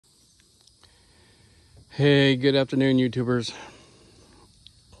Hey, good afternoon, YouTubers.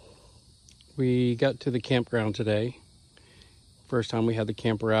 We got to the campground today. First time we had the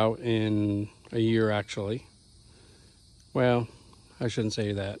camper out in a year, actually. Well, I shouldn't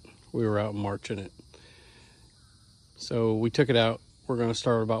say that. We were out in March in it. So we took it out. We're going to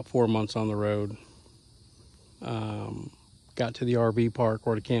start about 4 months on the road. Got to the RV park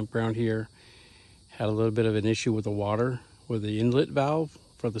or the campground here. Had a little bit of an issue with the water, with the inlet valve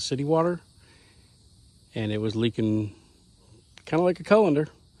for the city water. And it was leaking kind of like a colander.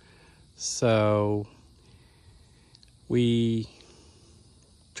 So we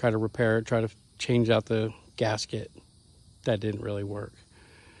try to repair it, try to change out the gasket. That didn't really work.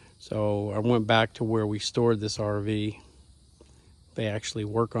 So I went back to where we stored this RV. They actually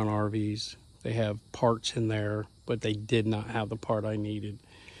work on RVs. They have parts in there, but they did not have the part I needed.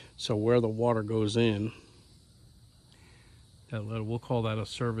 So where the water goes in, that little, we'll call that a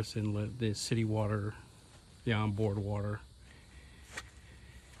service inlet, the city water, the onboard water.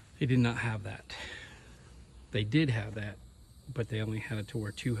 They did not have that. They did have that, but they only had it to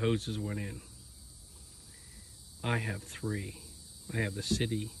where 2 hoses went in. I have 3. I have the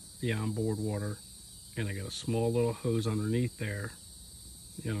city, the onboard water, and I got a small little hose underneath there.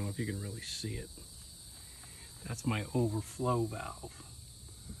 I don't know if you can really see it. That's my overflow valve,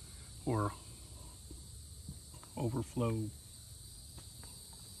 or overflow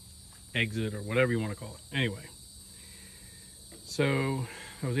exit, or whatever you want to call it. Anyway, so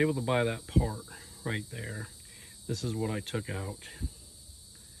I was able to buy that part right there. This is what I took out.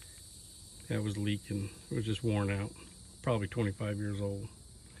 That was leaking. It was just worn out, probably 25 years old.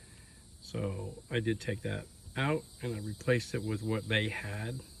 So I did take that out and I replaced it with what they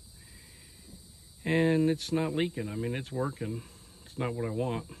had, and it's not leaking. I mean, it's working. It's not what I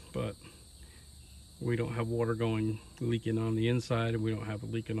want, but we don't have water leaking on the inside, and we don't have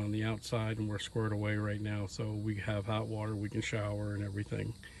it leaking on the outside, and we're squared away right now. So we have hot water, we can shower and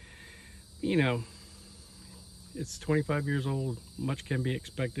everything. You know, it's 25 years old. Much can be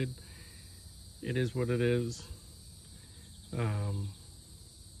expected. It is what it is.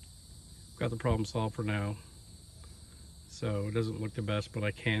 Got the problem solved for now. So it doesn't look the best, but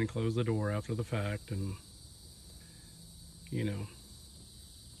I can close the door after the fact, and you know,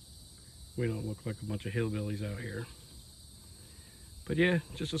 we don't look like a bunch of hillbillies out here. But yeah,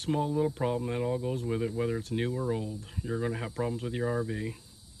 just a small little problem. That all goes with it, whether it's new or old. You're going to have problems with your RV.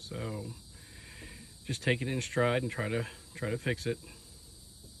 So just take it in stride and try to fix it.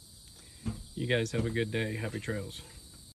 You guys have a good day. Happy trails.